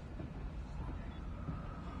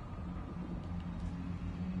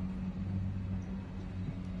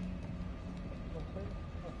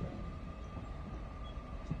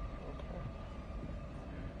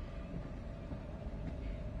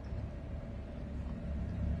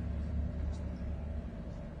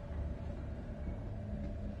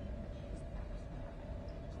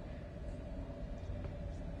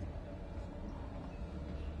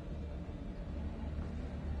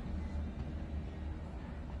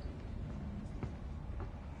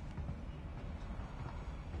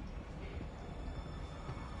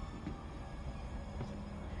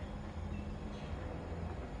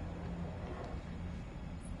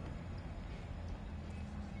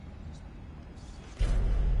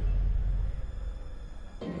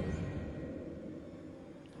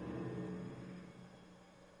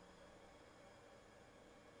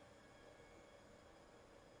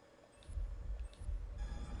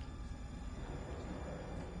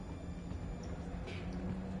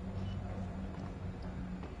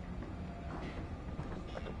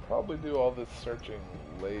 Probably do all this searching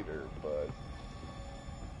later, but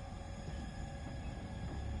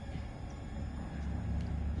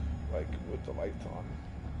like with the lights on,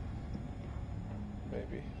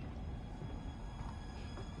 maybe.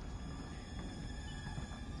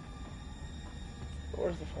 But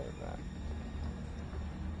where's the fun in that?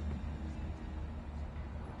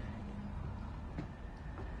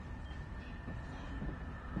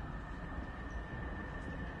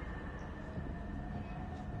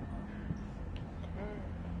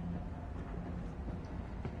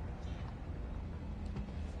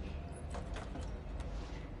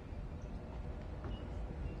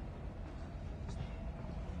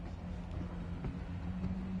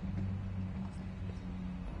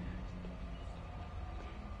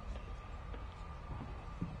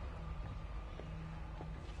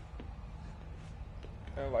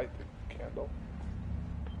 Can I light the candle?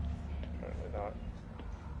 Apparently not.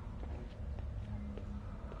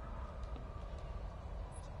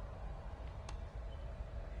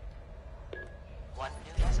 One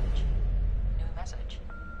new message. New message.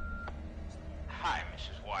 Hi,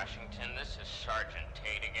 Mrs. Washington. This is Sergeant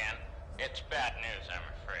Tate again. It's bad news, I'm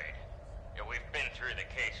afraid. Yeah, we've been through the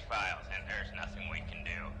case files, and there's nothing we can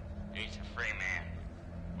do. He's a free man.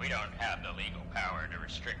 We don't have the legal power to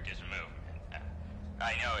restrict his movement.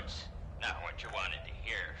 I know it's not what you wanted to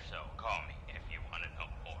hear, so call me if you want to know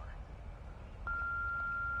more.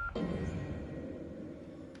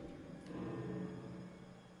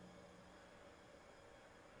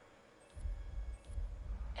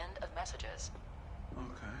 End of messages.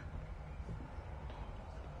 Okay.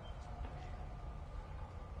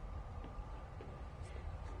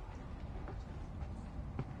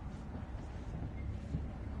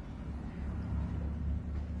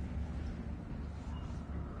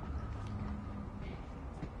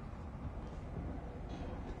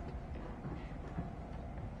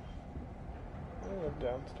 I'll go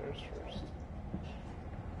downstairs first.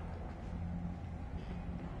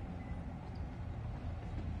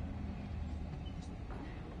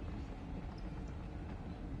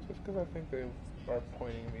 Just because I think they are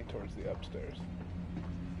pointing me towards the upstairs.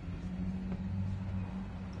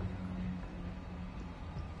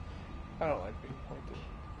 I don't like being pointed.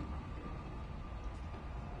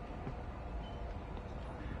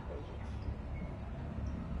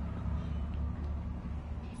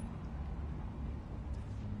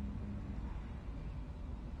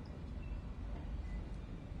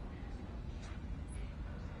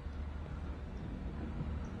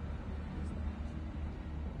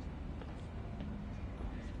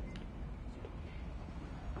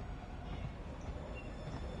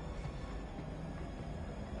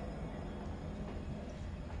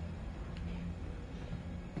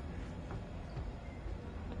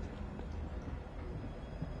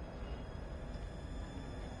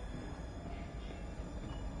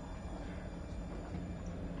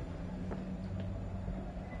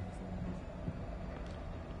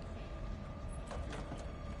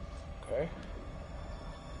 Okay. Is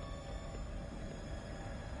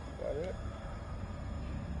that it?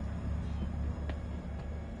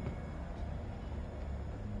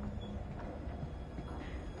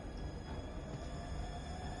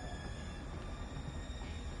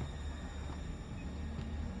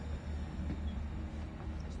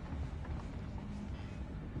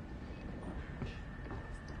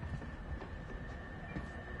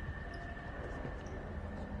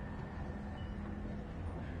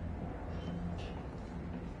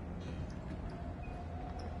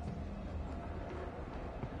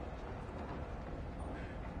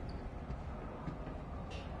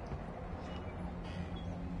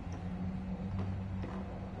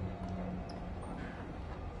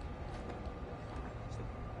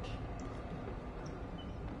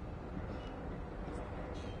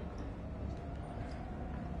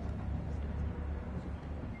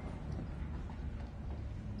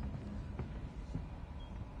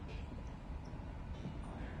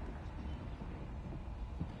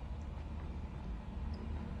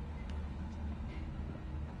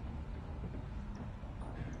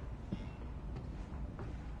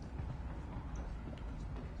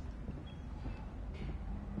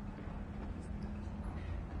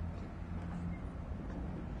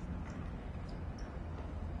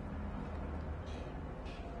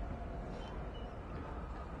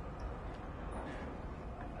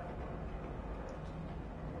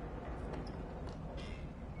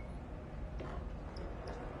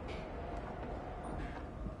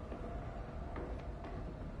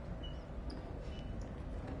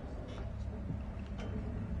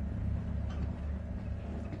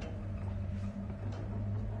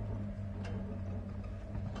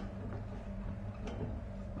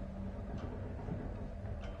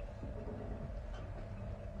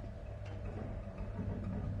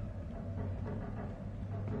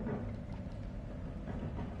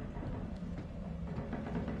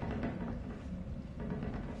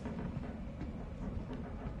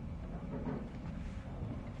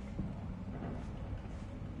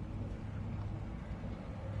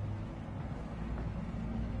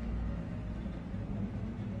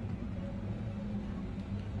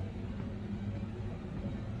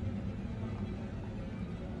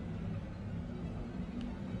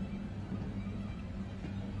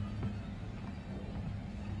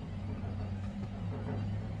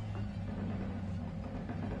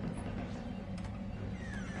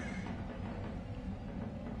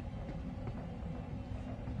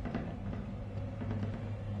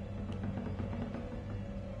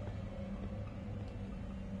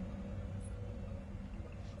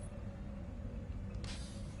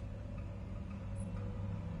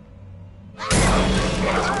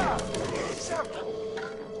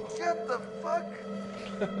 the fuck?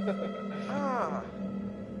 Ah.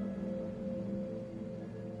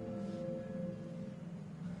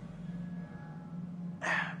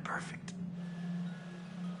 Perfect.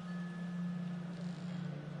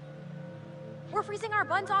 We're freezing our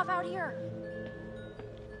buns off out here.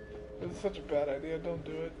 This is such a bad idea. Don't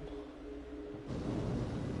do it.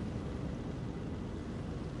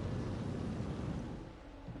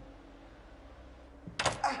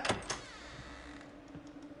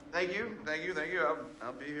 Thank you.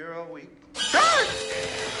 I'll be here all week.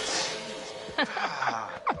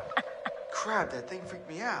 Crap, that thing freaked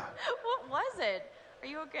me out. What was it? Are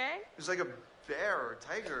you okay? It was like a bear or a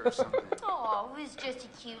tiger or something. Oh, it was just a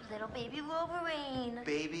cute little baby Wolverine.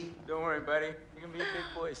 Baby? Don't worry, buddy. You're gonna be a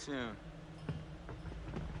big boy soon.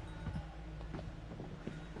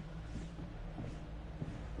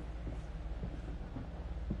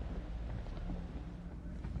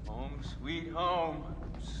 Home, sweet home.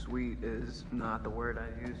 Sweet is not the word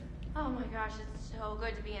I use. Oh my gosh, it's so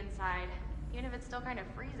good to be inside. Even if it's still kind of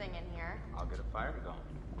freezing in here. I'll get a fire going.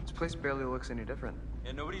 This place barely looks any different.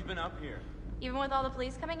 Yeah, nobody's been up here. Even with all the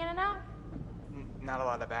police coming in and out? Not a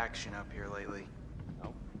lot of action up here lately.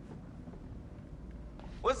 Nope.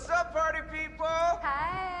 What's up, party people?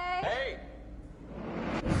 Hi. Hey!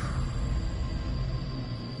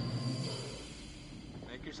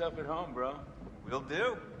 Make yourself at home, bro. Will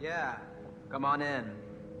do. Yeah, come on in.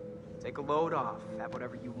 Take a load off. Have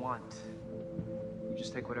whatever you want. You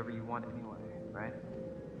just take whatever you want anyway, right?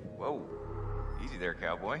 Whoa. Easy there,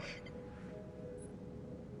 cowboy.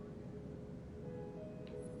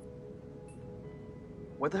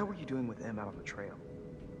 What the hell were you doing with M out on the trail?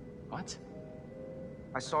 What?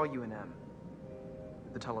 I saw you and M.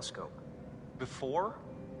 The telescope. Before?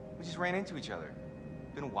 We just ran into each other.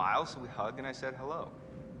 It's been a while, so we hugged and I said hello.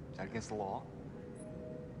 Is that against the law?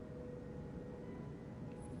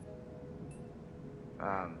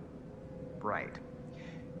 Right.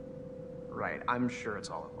 Right, I'm sure it's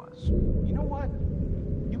all it was. You know what?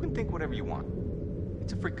 You can think whatever you want.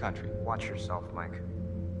 It's a free country. Watch yourself, Mike.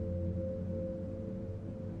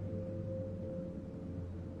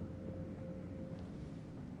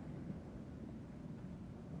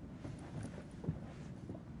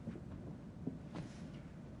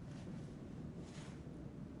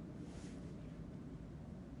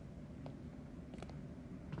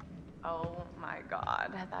 Oh my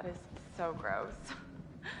god, that is so gross.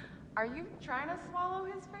 Are you trying to swallow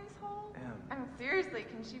his face whole? I mean, seriously,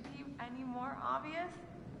 can she be any more obvious?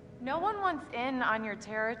 No one wants in on your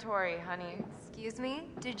territory, honey. Excuse me?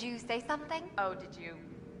 Did you say something? Oh, did you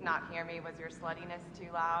not hear me? Was your sluttiness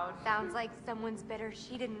too loud? Sounds like someone's bitter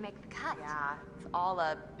she didn't make the cut. Yeah, it's all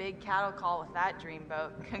a big cattle call with that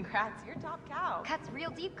dreamboat. Congrats, you're top cow. Cuts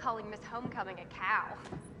real deep calling Miss Homecoming a cow.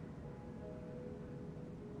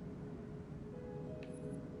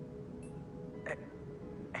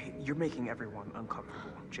 Hey, you're making everyone uncomfortable,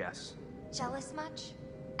 Jess. Jealous much?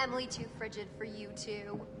 Emily too frigid for you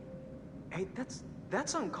too. Hey,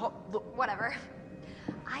 that's uncalled. Look. Whatever.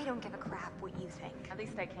 I don't give a crap what you think. At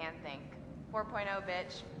least I can think. 4.0,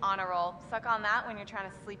 bitch. Honor roll. Suck on that when you're trying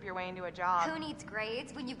to sleep your way into a job. Who needs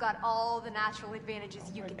grades when you've got all the natural advantages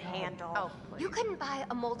you can handle? Oh, please. You couldn't buy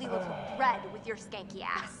a moldy loaf of bread with your skanky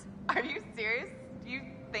ass. Are you serious? Do you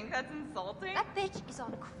think that's insulting? That bitch is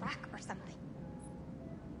on crack or something.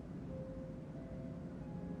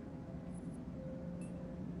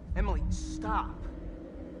 Emily, stop.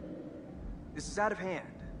 This is out of hand.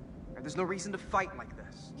 There's no reason to fight like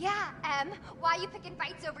this. Yeah, Em. Why you picking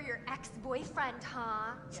fights over your ex-boyfriend,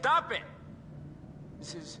 huh? Stop it!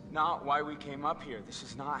 This is not why we came up here. This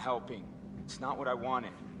is not helping. It's not what I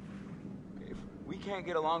wanted. If we can't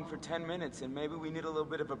get along for 10 minutes, then maybe we need a little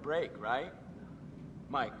bit of a break, right?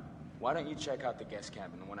 Mike, why don't you check out the guest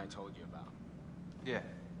cabin, the one I told you about? Yeah,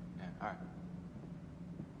 all right.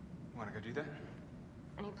 Wanna go do that?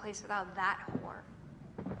 Any place without that whore.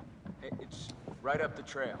 It's right up the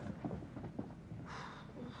trail.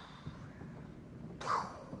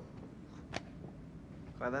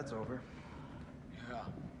 Glad that's over. Yeah.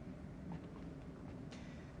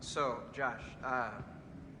 So, Josh,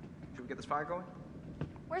 should we get this fire going?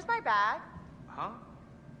 Where's my bag? Huh?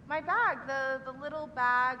 My bag, the little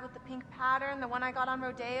bag with the pink pattern, the one I got on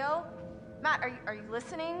Rodeo. Matt, are you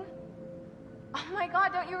listening? Oh my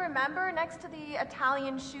god, don't you remember? Next to the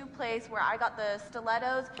Italian shoe place where I got the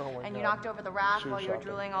stilettos and you knocked over the rack while you were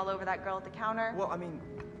drooling all over that girl at the counter? Well, I mean,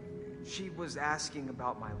 she was asking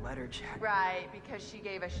about my letter jacket. Right, because she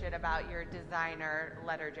gave a shit about your designer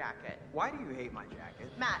letter jacket. Why do you hate my jacket?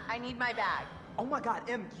 Matt, I need my bag. Oh my god,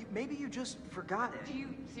 Em, maybe you just forgot it. Do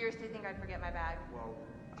you seriously think I'd forget my bag? Well,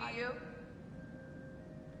 Do you?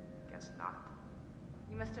 Guess That's not.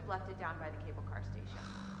 You must have left it down by the cable car station.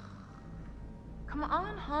 Come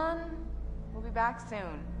on, hon. We'll be back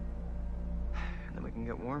soon. And then we can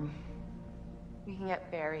get warm? We can get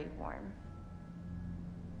very warm.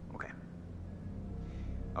 Okay.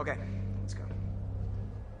 Okay, let's go.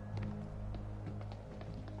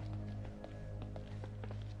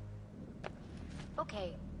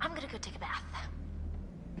 Okay, I'm gonna go take a bath.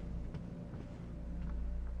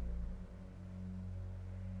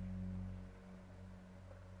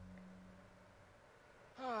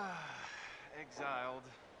 Exiled.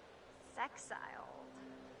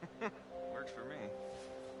 Sexiled. Works for me.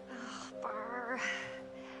 Ugh, Burr.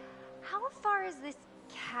 How far is this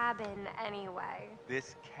cabin anyway?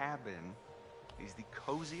 This cabin is the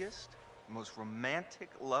coziest, most romantic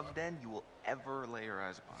love den you will ever lay your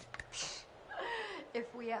eyes upon.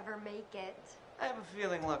 If we ever make it. I have a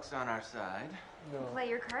feeling luck's on our side. Play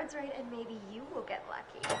your cards right and maybe you will get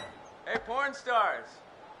lucky. Hey, porn stars!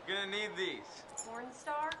 You're gonna need these. Porn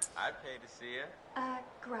star? I'd pay to see it.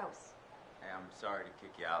 Gross. Hey, I'm sorry to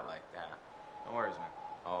kick you out like that. No worries, man.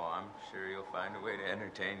 Oh, I'm sure you'll find a way to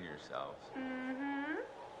entertain yourselves.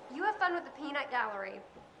 Mm-hmm. You have fun with the peanut gallery.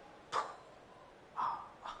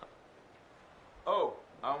 Oh,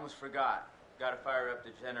 I almost forgot. Gotta fire up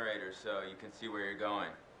the generator so you can see where you're going.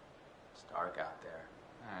 It's dark out there.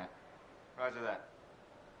 Alright. Roger that.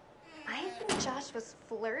 I think Josh was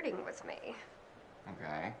flirting with me.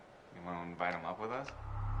 Okay. You want to invite him up with us?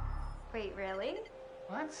 Wait, really?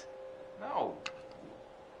 What? No.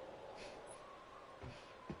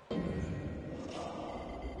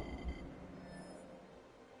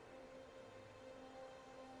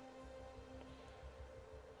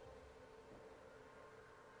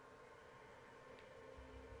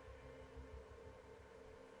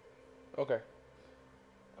 Okay.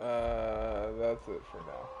 That's it for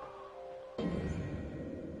now.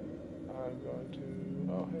 I'm going to...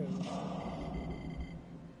 Oh, hey.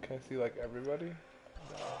 Can I see, like, everybody? No.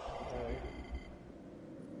 Hey.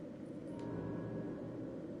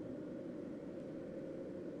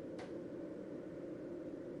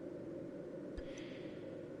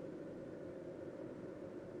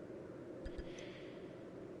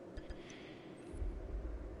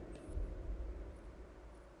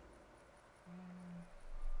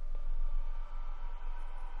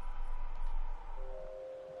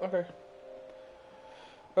 Okay.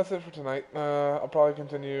 That's it for tonight. I'll probably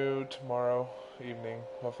continue tomorrow evening.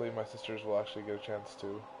 Hopefully my sisters will actually get a chance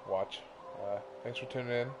to watch. Thanks for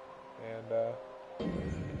tuning in, and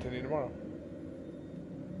continue tomorrow.